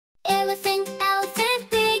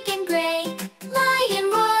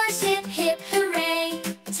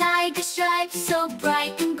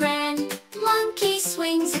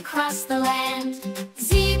the land.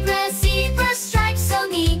 Zebra, zebra stripes so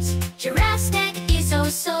neat. Giraffe's neck is oh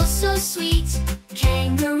so so sweet.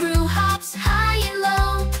 Kangaroo hops high and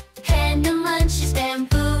low. Panda munches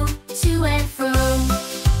bamboo to and fro.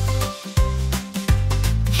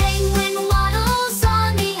 Penguin waddles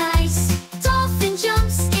on the ice. Dolphin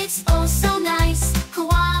jumps, it's oh so nice.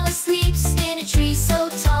 Koala sleeps in a tree so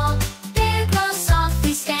tall. Bear grows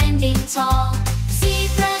softly standing tall.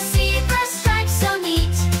 Zebra, zebra stripes so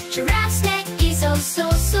neat. Giraffe's neck is oh so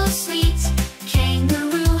so sweet.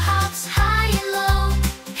 Kangaroo hops high and low.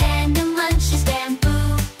 Panda munches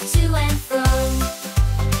bamboo to and fro.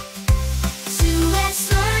 So let's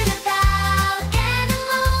learn about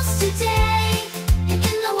animals today. And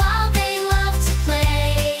in the wild they love to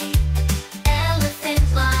play. Elephant,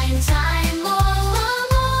 lion, time,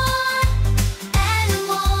 more.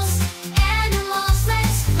 Animals, animals,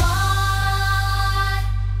 let's fly.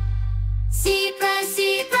 Zebra,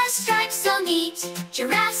 zebra stripes so neat.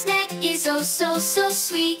 Giraffe's neck is oh so so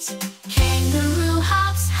sweet. Kangaroo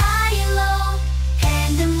hops high and low.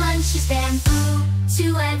 Panda munches bamboo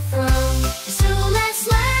to and fro. So let's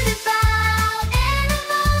learn